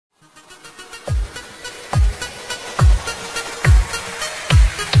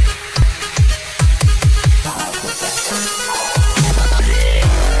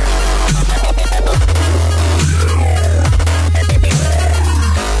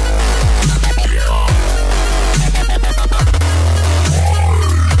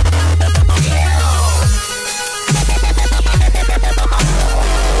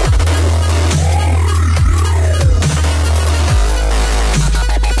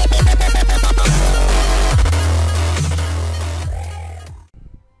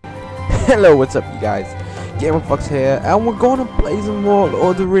Hello, what's up, you guys? TheGamingfox here, and we're gonna play some more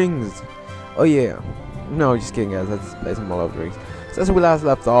Lord of the Rings. Oh yeah, no, just kidding, guys. Let's play some more Lord of the Rings. Since we last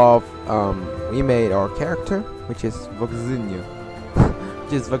left off, we made our character, which is Voxinia,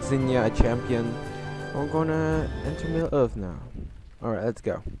 a champion. We're gonna enter Middle Earth now. All right, let's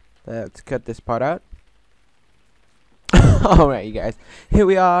go. Let's cut this part out. All right, you guys. Here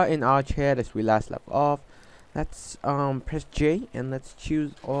we are in our chair as we last left off. Let's press J and let's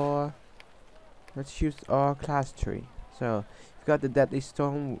choose our class tree. So we've got the Deadly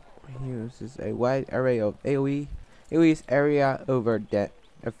Storm. Uses a wide array of AoE. AoE is area over depth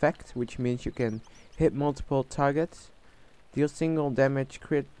effect, which means you can hit multiple targets, deal single damage,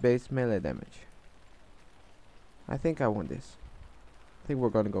 crit based melee damage. I think I want this. I think we're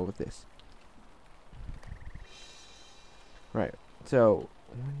gonna go with this. Right. So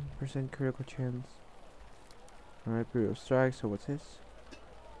 1% critical chance. Alright, brutal strike. So what's this?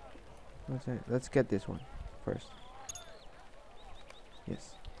 What's that? Let's get this one first.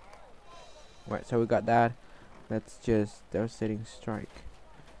 Yes. Right, so we got that. Let's just devastating strike.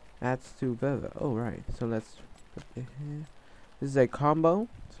 Adds to Verva. Oh right. So let's put it here. This is a combo,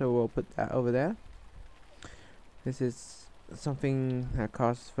 so we'll put that over there. This is something that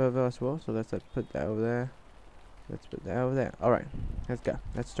costs Verva as well, so let's put that over there. Let's put that over there. Alright, let's go.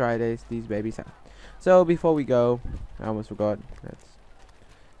 Let's try these babies out. So before we go, I almost forgot. Let's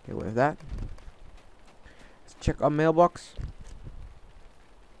get rid of that. Let's check our mailbox.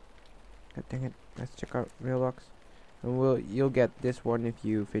 God dang it. Let's check our mailbox. And you'll get this one if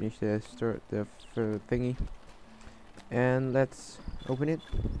you finish the thingy. And let's open it.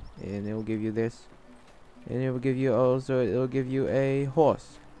 And it will give you this. And it will give you a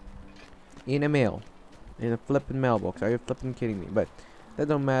horse. In a mail. In a flippin' mailbox. Are you flippin' kidding me? But that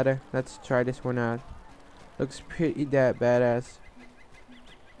don't matter. Let's try this one out. Looks pretty badass.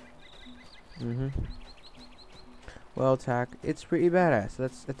 Well, attack. It's pretty badass.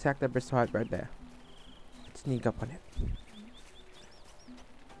 Let's attack that beside right there. Let's sneak up on it.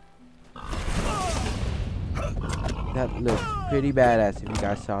 That looks pretty badass if you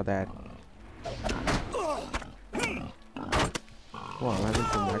guys saw that. Wow, I'm having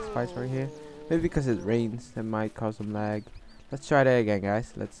some lag spikes right here. Maybe because it rains, that might cause some lag. Let's try that again,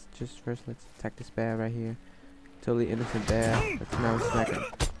 guys. Let's attack this bear right here. Totally innocent bear. Let's now smack him.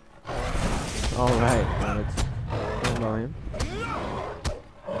 Alright, now let's combo him.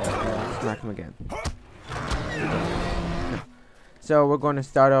 Smack him again. So we're going to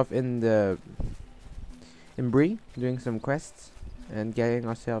start off in Bree, doing some quests and getting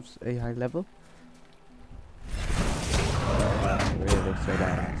ourselves a high level. It really looks so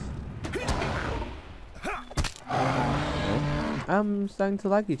badass. I'm starting to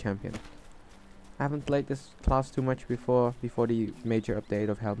like the champion. I haven't played this class too much before the major update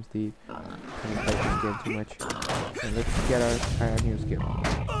of Helm's Deep. I haven't played this game too much. And let's get our new skill.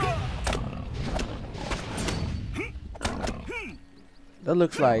 That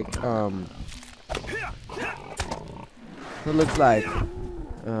looks like how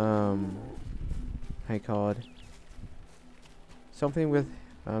you call it? Something with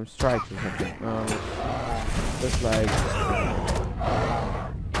strikes or something. Looks like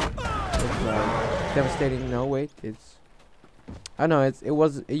devastating. No, wait, it's I know it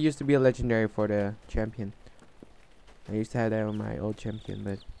used to be a legendary for the champion. I used to have that on my old champion,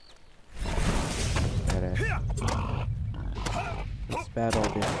 but let's battle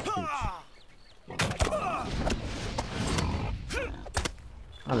this speech.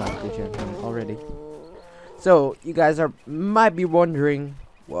 I like the champion already. So you guys might be wondering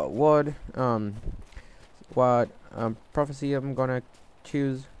what prophecy I'm gonna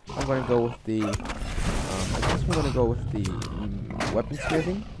choose. I'm gonna go with the weapon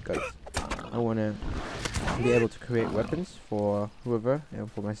smithing, because I wanna be able to create weapons for whoever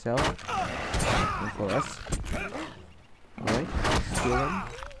and for myself and for us. Alright, steal them.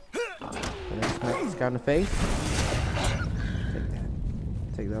 And then smack this guy in the face.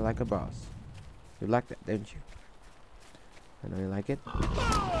 Take that like a boss. You like that, don't you? I know you like it.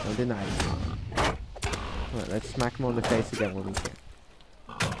 Don't deny it. Alright, let's smack him on the face again when we can.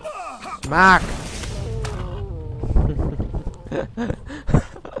 Smack!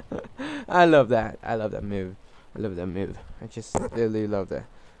 I love that. I love that move. I love that move. I just really love that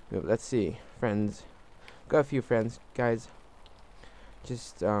move. Let's see. Friends. Got a few friends, guys.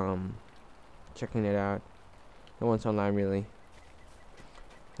 Just checking it out. No one's online really.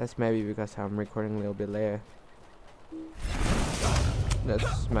 That's maybe because I'm recording a little bit later. Let's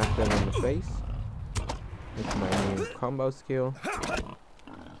smack them in the face. That's my new combo skill.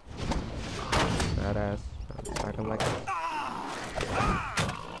 Badass. Smack them like this.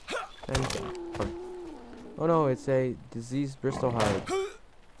 And Oh no, it's a diseased Bristol hide.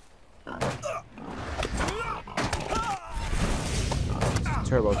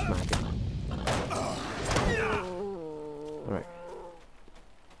 Turbo smack it. Alright.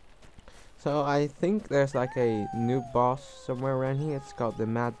 So I think there's like a new boss somewhere around here. It's called the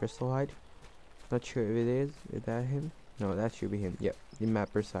Mad Bristlehide. Not sure if it is. Is that him? No, that should be him. Yep, the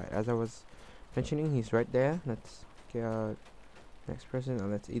Mad Bristlehide. As I was mentioning, he's right there. Let's get next person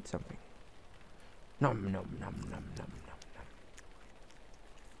and let's eat something. Nom nom nom nom nom nom nom.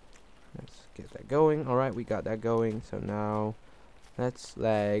 Let's get that going. Alright, we got that going. So now let's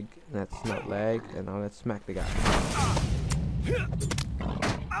lag. Let's not lag. And now let's smack the guy.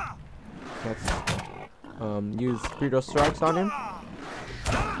 Let's use brutal strikes on him.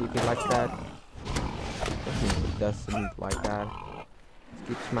 See if he likes that. Definitely doesn't like that. Let's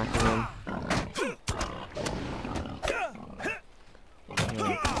keep smacking him.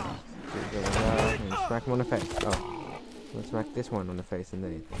 And smack him on the face. Oh, let's smack this one on the face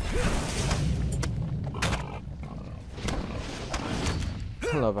indeed.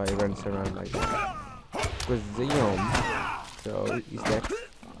 I love how he runs around like that. So he's dead.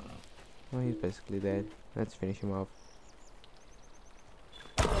 Well, he's basically dead. Let's finish him off.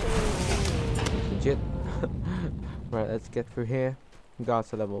 Legit. Right, let's get through here.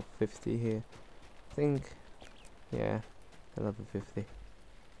 God's a level 50 here. I think, yeah, a level 50.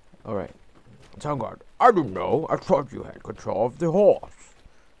 Alright. Tangard, I don't know. I thought you had control of the horse.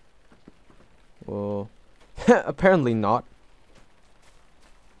 Well, apparently not.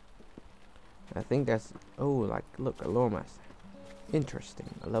 I think that's, oh, like, look, a lore master. Interesting.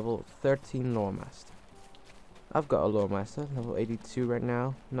 A level 13 lore master. I've got a lore master, level 82 right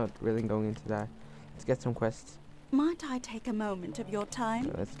now. Not really going into that. Let's get some quests. Might I take a moment of your time?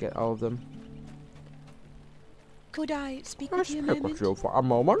 So let's get all of them. Could I speak Can I with you a speak moment? with you for a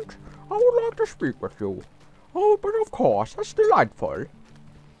moment? I would like to speak with you. Oh, but of course, that's delightful.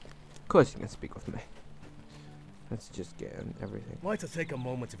 Of course you can speak with me. Let's just get everything. Might I take a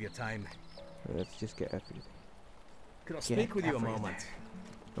moment of your time? Let's just get everything. Could I speak with you a everything. moment?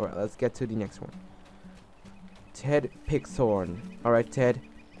 Alright, let's get to the next one. Ted Pigthorn. Alright, Ted.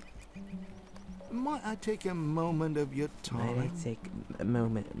 Might I take a moment of your time? Might I take a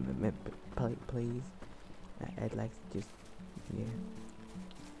moment, please? I'd like to just, yeah.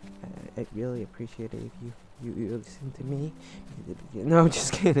 I'd really appreciate it if you listen to me. No,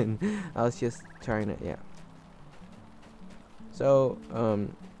 just kidding. I was just trying to, yeah. So,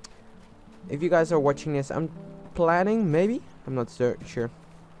 if you guys are watching this, I'm planning, maybe? I'm not sure.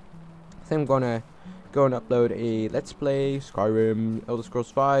 I think I'm gonna go and upload a Let's Play Skyrim Elder Scrolls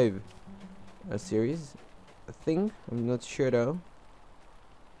 5 series. I think. I'm not sure though.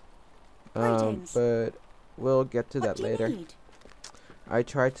 But we'll get to that later. I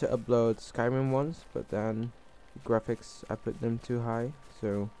tried to upload Skyrim once, but then the graphics, I put them too high,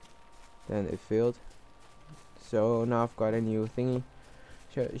 so then it failed. So now I've got a new thingy.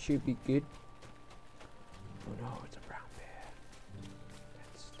 So it should be good. Oh no, it's a brown bear.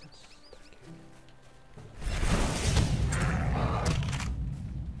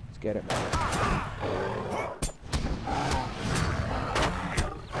 Let's get it.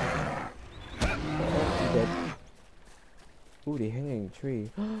 He's dead. Ooh, the hanging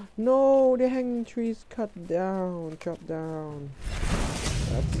tree. No, the hanging tree's cut down, chopped down.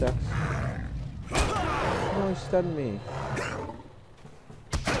 That sucks. No, he stunned me.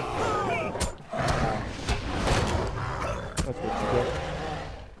 That's what you get.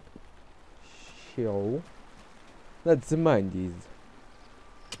 Show. Let's mine these.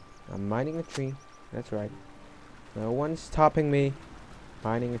 I'm mining a tree. That's right. No one's stopping me.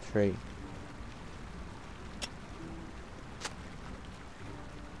 Mining a tree.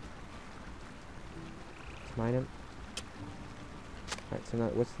 Let's mine him. Alright, so now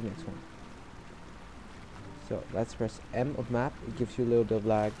what's the next one? So let's press M of map. It gives you a little bit of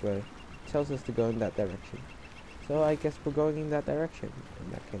lag, but it tells us to go in that direction. So I guess we're going in that direction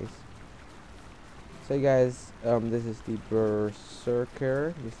in that case. So guys, this is the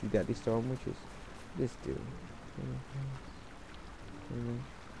Berserker. This is the Deadly Storm, which is this dude.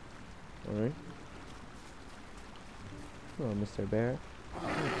 Alright. Oh, Mr. Bear.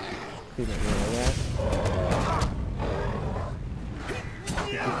 Keep it like that.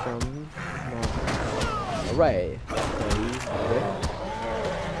 Alright.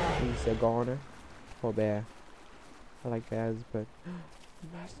 He's a goner. Poor bear. I like bears, but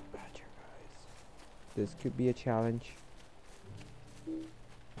Master Badger, guys. This could be a challenge.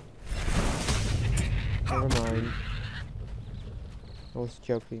 Never mind. I was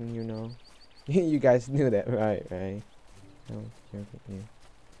joking, you know. You guys knew that, right? I was joking, yeah.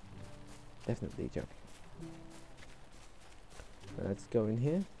 Definitely joking. Let's go in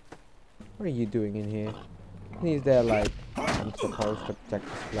here. What are you doing in here? He's there like I'm supposed to protect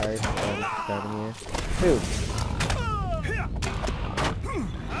the supplies and standing here. Dude.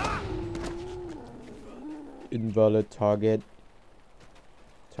 Invalid target.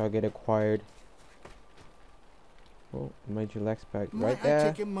 Target acquired. Oh, major legs back right Might there.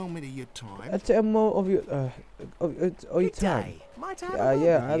 I take a moment of your time? That's a mo of your your time. Might I have a word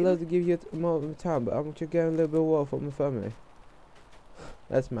Yeah, with I'd you? love to give you a mo of my time, but I'm just getting a little bit more for my family.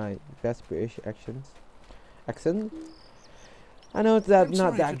 That's my best British accent. I know it's I'm not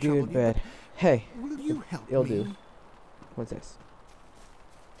sorry that to trouble good, you, but hey, Will you help it'll me? do. What's this?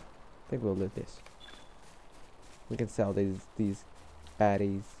 I think we'll do this. We can sell these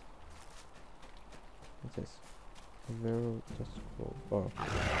baddies. What's this? Zero just oh.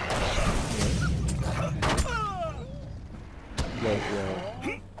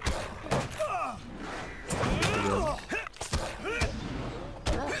 Yeah.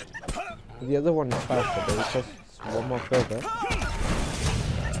 The other one is faster, but it costs one more further.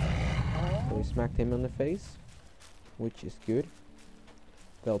 So we smacked him in the face, which is good.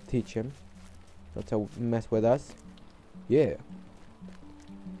 They'll teach him not to mess with us. Yeah.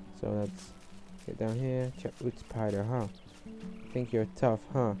 So let's get down here. Check with spider, huh? Think you're tough,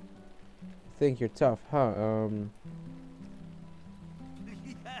 huh? Think you're tough, huh?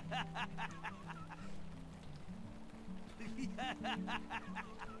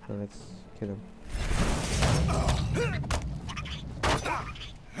 So let's kill him.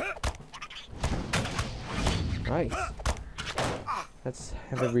 Nice. Let's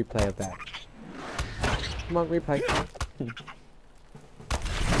have a replay of that. Come on, replay.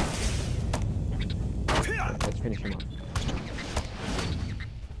 Let's finish him off.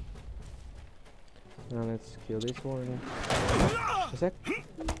 Now let's kill this one. A sec.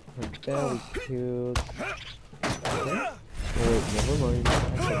 Right there, we killed. Okay. Oh wait, never mind. I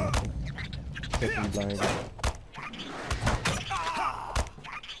said nothing. Taking blind.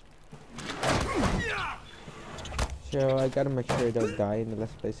 So I gotta make sure I don't die in the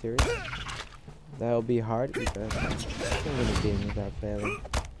Let's Play series. That'll be hard because I'm gonna game without failing.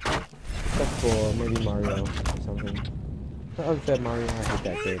 Except for maybe Mario or something. Not unfair Mario, I hate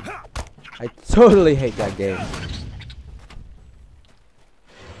that game. I totally hate that game.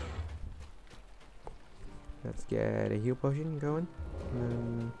 Let's get a heal potion going.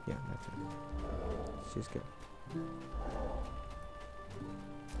 Yeah, that's it. Let's just go.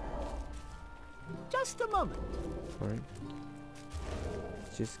 Just a moment. Alright.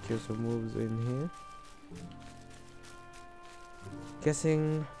 Let's just kill some wolves in here.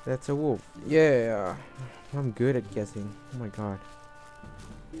 Guessing that's a wolf. Yeah, I'm good at guessing. Oh my god.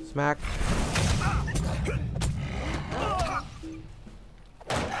 Smack.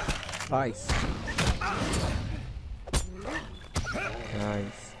 Nice.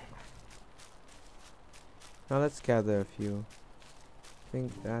 Nice. Now let's gather a few. I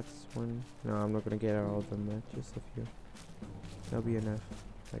think that's one. No, I'm not gonna get all of them, but just a few. That'll be enough.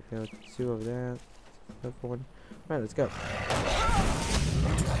 Like there are two of that. Another one. Alright, let's go.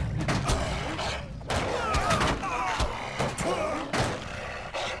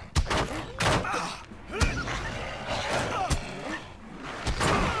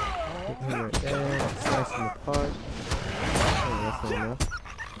 Hit him right there. Slice him apart. Oh, that's not enough.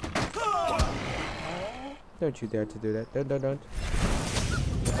 Don't you dare to do that. Don't.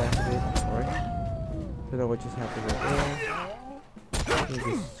 Get back a bit. Alright. Don't know what just happened right there. He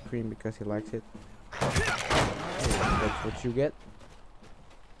just screamed because he likes it. That's what you get.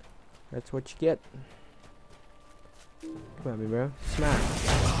 That's what you get. Come at me, bro. Smack.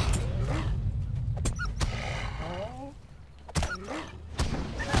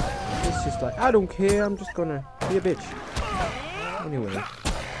 It's just like, I don't care. I'm just gonna be a bitch. Anyway.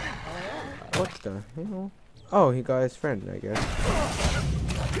 What the hell? Oh, he got his friend, I guess.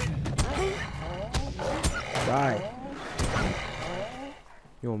 Die.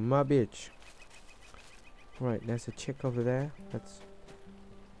 You're my bitch. Right, there's a chick over there. Let's,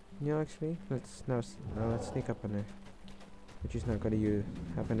 you know, actually, let's let's sneak up on her, which is not gonna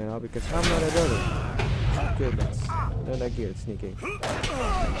happen at all because I'm not a brother. Goodness, not that good at sneaking. So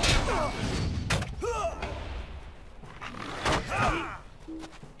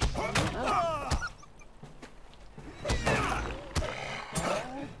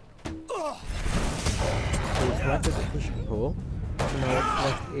we collected the fishing pole. Now what's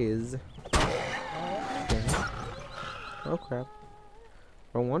left is. Oh crap.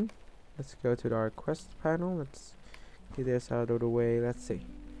 Wrong one. Let's go to our quest panel. Let's get this out of the way. Let's see.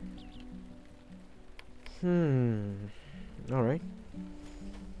 Alright.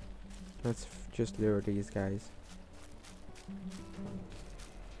 Let's just lure these guys.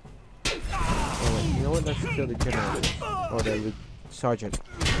 know what? Let's kill the general or the sergeant.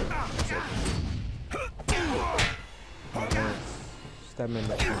 Let's stab him in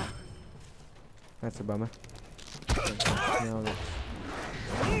the arm. That's a bummer. Now let's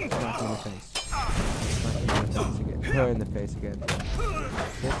smack him in the face. Smack him in the face again. Her in the face again.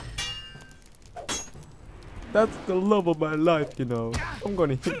 Hit. That's the love of my life, you know. I'm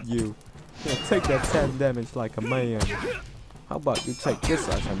gonna hit you. Yeah, take that 10 damage like a man. How about you take this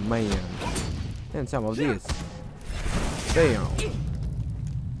as a man? And some of this. Damn.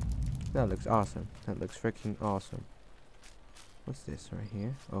 That looks awesome. That looks freaking awesome. What's this right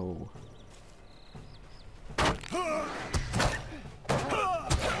here? Oh.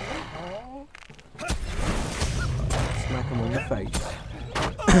 Smack him on the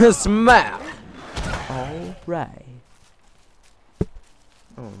face. Smack! Alright.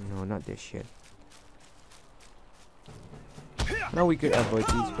 Oh no, not this shit. Now we could avoid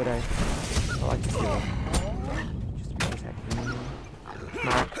these, but I like to kill them. Just because I can.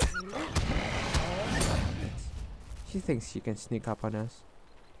 Smack. She thinks she can sneak up on us.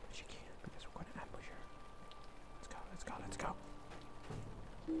 But she can't because we're gonna ambush her. Let's go, let's go, let's go.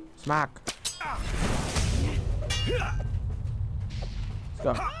 Smack! Let's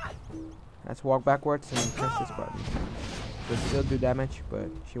go. Let's walk backwards and press this button. We'll still do damage, but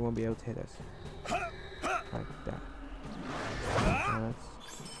she won't be able to hit us. Like that.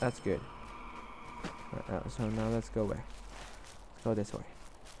 That's good. So now let's go back. Let's go this way.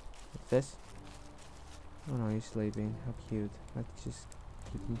 What's this? Oh no, he's sleeping. How cute. Let's just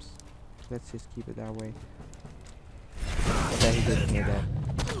keep him. Let's just keep it that way. I bet he didn't hear that.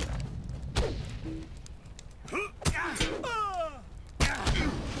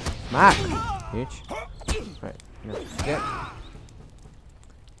 Smack! Bitch. Right, now get.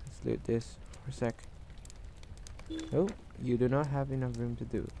 Let's loot this for a sec. Oh, you do not have enough room to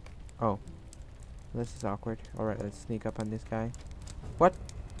do. Oh, this is awkward. Alright, let's sneak up on this guy. What?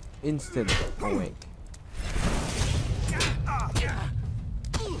 Instant awake.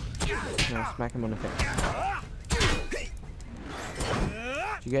 Now smack him on the face.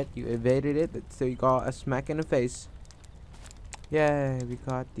 Did you get? You evaded it, but still you got a smack in the face. Yay, we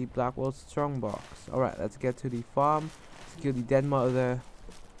got the Blackwell Strongbox. Alright, let's get to the farm. Let's kill the dead mother.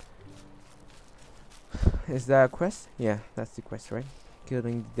 Is that a quest? Yeah, that's the quest, right?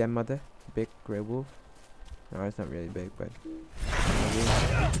 Killing the dead mother. Big grey wolf. No, it's not really big, but...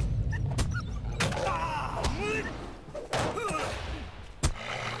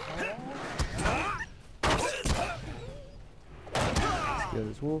 Let's kill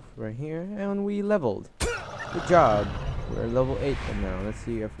this wolf right here. And we leveled. Good job. We're level 8 now. Let's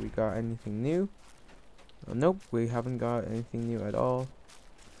see if we got anything new. Oh, nope, we haven't got anything new at all.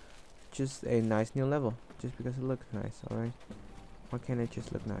 Just a nice new level. Just because it looks nice, alright? Why can't it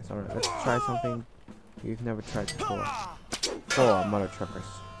just look nice? Alright, let's try something we've never tried before. 4 mother truckers.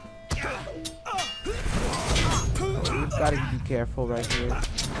 Oh, we've gotta be careful right here.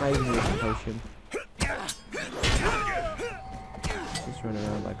 Might even use a potion. Just run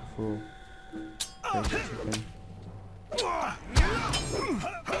around like a fool. Crazy chicken.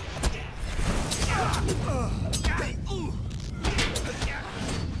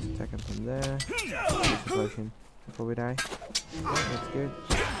 Attack him from there. Use the potion before we die. That's good.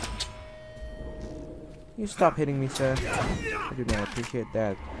 You stop hitting me, sir. I do not appreciate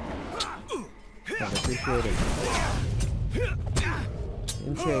that. Don't appreciate it.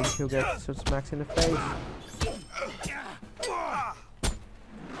 In change, he'll get some smacks in the face.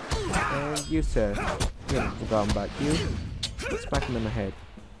 And you, sir. We haven't forgotten about you. Let's smack him in the head.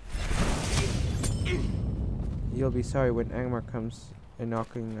 You'll be sorry when Angmar comes and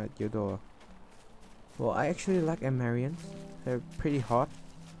knocking at your door. Well, I actually like Amarians. They're pretty hot.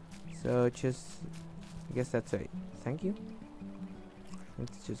 So just... I guess that's it. Thank you.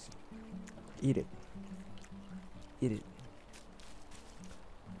 Let's just... eat it. Eat it.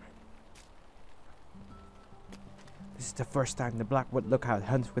 This is the first time the Blackwood Lookout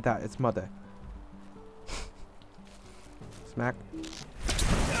hunts without its mother. Smack.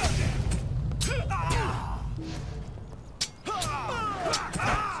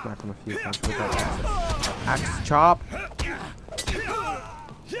 Smack him a few times with that axe. Axe chop!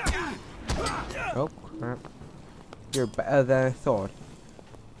 Oh, crap. You're better than I thought.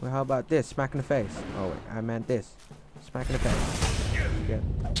 Well, how about this? Smack in the face. Oh, wait, I meant this. Smack in the face.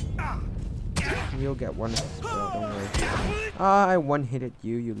 You'll get one as well, don't worry. Ah, I one-hitted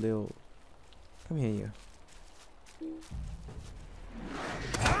you, you little... Come here, you.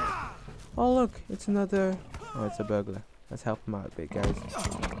 Oh look, it's another... Oh, it's a burglar. Let's help him out a bit, guys.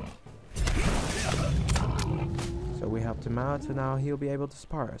 So we helped him out, so now he'll be able to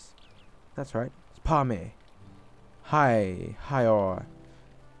spar us. That's right, Spammy. Hi. Hi or.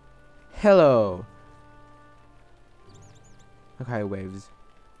 Hello. Okay, waves.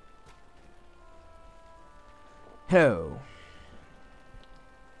 Hello.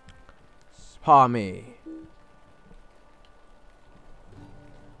 Spammy.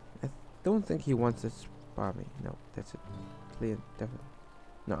 I don't think he wants to spam me. No, that's it. Clear, definitely.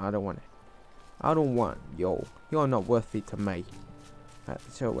 No, I don't want it. I don't want yo. You're not worthy to me.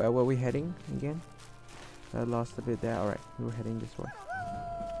 So where were we heading again? I lost a bit there. Alright, we were heading this way.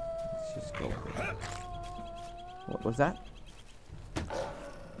 Let's just go. What was that?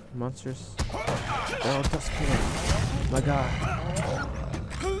 Monsters. Oh, just kill. My god.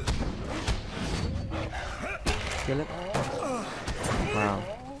 Kill it. Wow.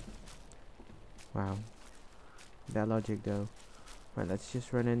 Wow. That logic though. Right, let's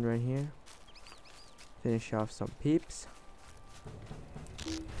just run in right here. Finish off some peeps.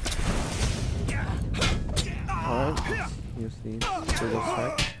 Alright, let's use these. Little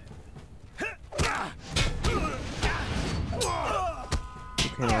strike. You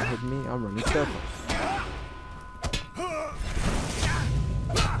cannot hit me, I'm running circles.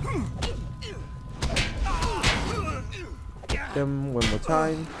 Hit them one more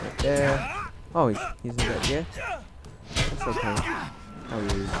time. Right there. Oh, he's in that, yeah? That's okay. I'll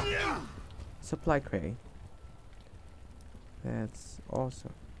use supply crate. That's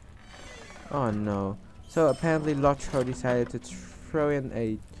awesome. Oh no. So apparently LOTRO decided to throw in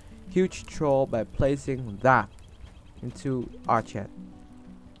a huge troll by placing that into our chat.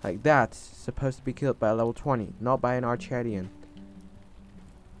 Like that's supposed to be killed by a level 20, not by an Archadian.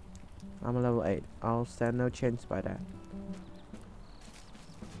 I'm a level 8. I'll stand no chance by that.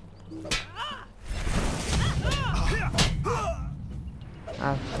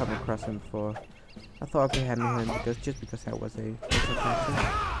 I've come across him before. I thought I could handle him because I was a virtual character.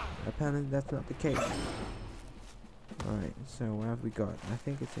 Apparently that's not the case. Alright, so what have we got? I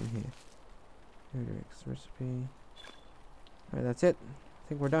think it's in here. Hendrix recipe. Alright, that's it. I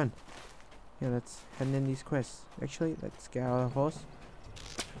think we're done. Yeah, let's hand in these quests. Actually, let's get our horse.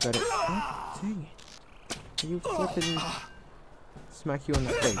 Got it. Oh, dang it. Are you flipping? Smack you on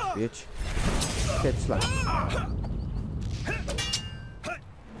the face, bitch. Get slapped.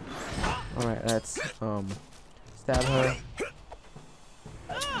 Alright, let's stab her.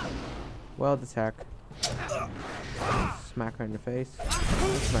 Weld attack. Smack her in the face.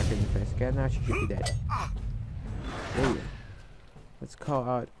 Smack her in the face again. Now she should be dead. Oh yeah. Let's call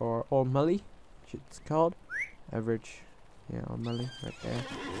out our old Mully. It's called average. Yeah, old Mully right there.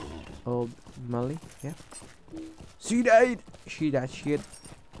 Old Mully. Yeah. She died. She that shit.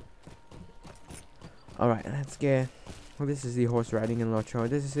 Alright, let's get. Well, this is the horse riding in LOTRO.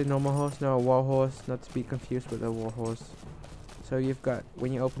 This is a normal horse, not a war horse. Not to be confused with a war horse. So you've got,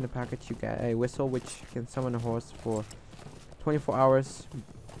 when you open the package, you get a whistle which can summon a horse for 24 hours.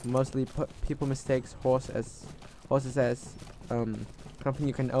 Mostly people mistakes horses as something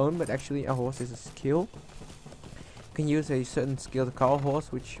you can own, but actually a horse is a skill. You can use a certain skill to call a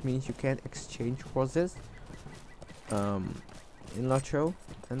horse, which means you can exchange horses in LOTRO,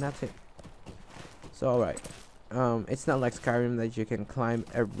 and that's it. So alright. It's not like Skyrim that you can climb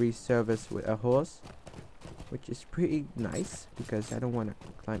every service with a horse, which is pretty nice because I don't want to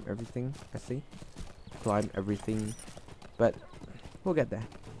climb everything. I see, climb everything, but we'll get there.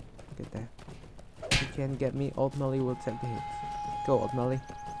 We'll get there. If you can get me, Old Mully will take the hits. Go, Old Mully.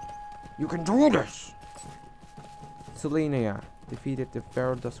 You can do this! Selenia defeated the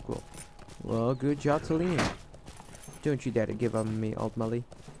Pharaoh Duskwolf. Well, good job, Selenia. Don't you dare to give up on me, Old Mully.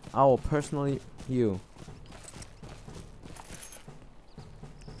 I will personally you.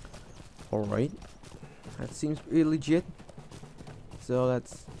 Alright. That seems pretty legit. So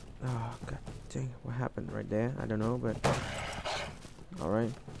let's. Oh god dang, what happened right there? I don't know, but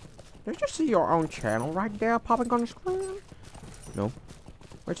alright. Did you see your own channel right there popping on the screen? No.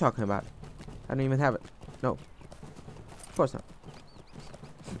 What are you talking about? I don't even have it. No. Of course not.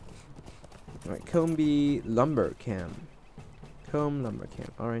 Alright, Combi Lumber Camp. Comb Lumber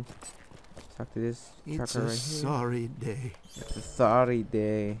Camp. Alright. Let's talk to this It's trucker a right here. sorry day. It's a sorry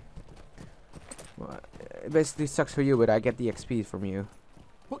day. Well, it basically sucks for you, but I get the XP from you.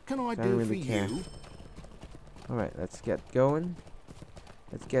 What can I I don't do really for care. you? Alright, let's get going.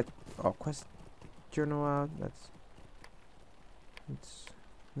 Let's get our quest journal out. Let's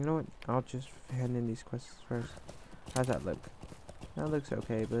you know what? I'll just hand in these quests first. How's that look? That looks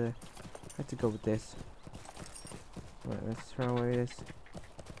okay, but I have to go with this. Alright, let's throw away this.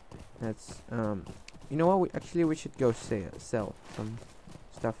 Let's you know what? We should go sell some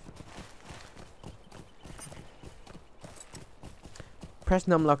stuff. Press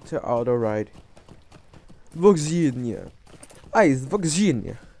numlock to auto ride. Virginia. I's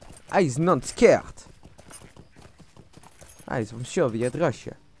Virginia. I's not scared. I's from Soviet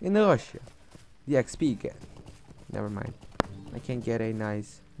Russia. In Russia. The XP again. Never mind. I can't get a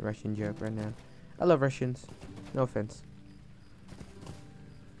nice Russian joke right now. I love Russians. No offense.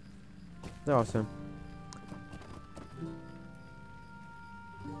 They're awesome.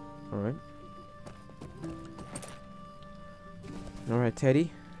 Alright. Alright,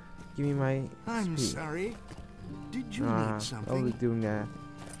 Teddy. Give me my I'm speed. sorry. Did you need I'll be something? doing that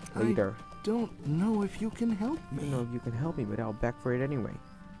later. Don't know if you can help I me. don't know if you can help me, but I'll back for it anyway.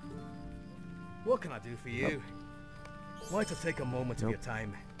 What can I do for you? Why to take a moment of your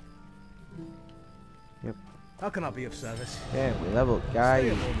time? Yep. How can I be of service? Yeah, we leveled, Stay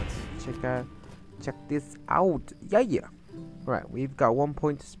guys. a moment. Check this out. Yeah. Right, we've got 1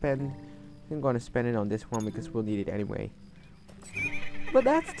 point to spend. I'm gonna spend it on this one because we'll need it anyway. But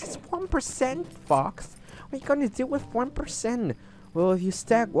that's just 1%, Fox. What are you gonna do with 1%? Well, if you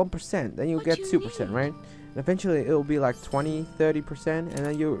stack 1%, then you'll get 2%, right? And eventually it'll be like 20, 30%, and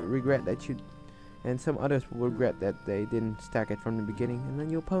then you'll regret that you... And some others will regret that they didn't stack it from the beginning, and then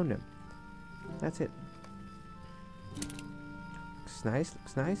you'll pwn them. That's it. Looks nice,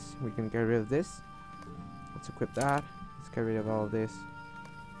 looks nice. We can get rid of this. Let's equip that. Let's get rid of all of this.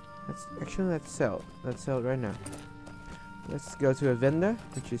 Let's sell. Let's sell it right now. Let's go to a vendor,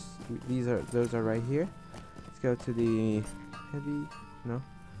 which is those are right here. Let's go to the heavy. No,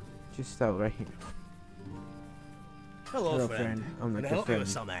 just sell right here. Hello, friend. I'm Can not I your help you friend. with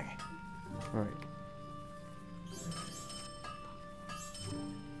something? All right.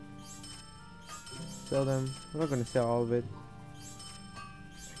 Sell them. I'm not gonna sell all of it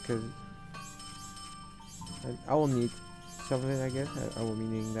because I will need some of it. I guess I will be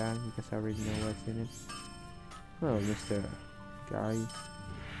needing that because I already know what's in it. Oh, Mr.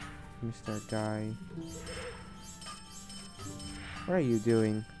 Guy. What are you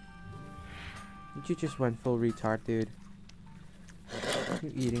doing? Did you just went full retard, dude?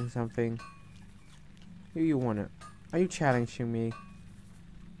 You eating something? Who you wanna? Are you challenging me?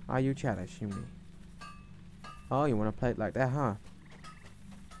 Are you challenging me? Oh, you wanna play it like that, huh?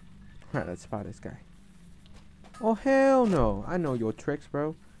 Alright, let's spot this guy. Oh hell no! I know your tricks,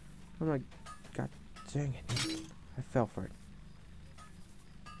 bro. I'm like, god dang it! I fell for it.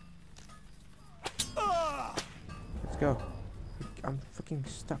 Let's go. I'm fucking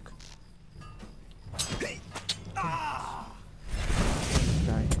stuck.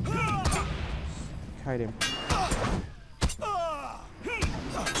 Guy. Kite him.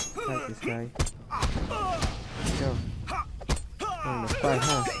 Kite this guy. Let's go. Oh, let's fight,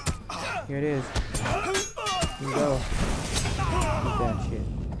 huh? Here it is. Here we go. Eat that shit.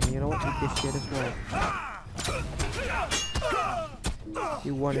 And you know what? Eat this shit as well.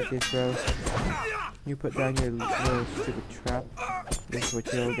 You wanted this, bro. You put down your little stupid trap. This is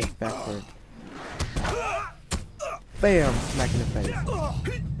what you'll get back for it. Bam! Smack in the face.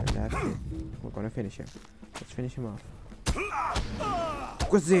 And that's it. We're gonna finish him. Let's finish him off.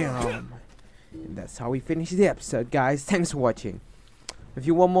 Gazam! And that's how we finish the episode, guys. Thanks for watching. If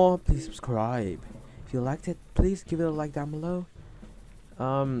you want more, please subscribe. If you liked it, please give it a like down below.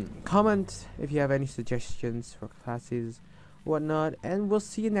 Comment if you have any suggestions for classes, whatnot, and we'll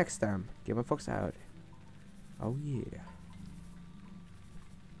see you next time. TheGamingfox out. Oh yeah.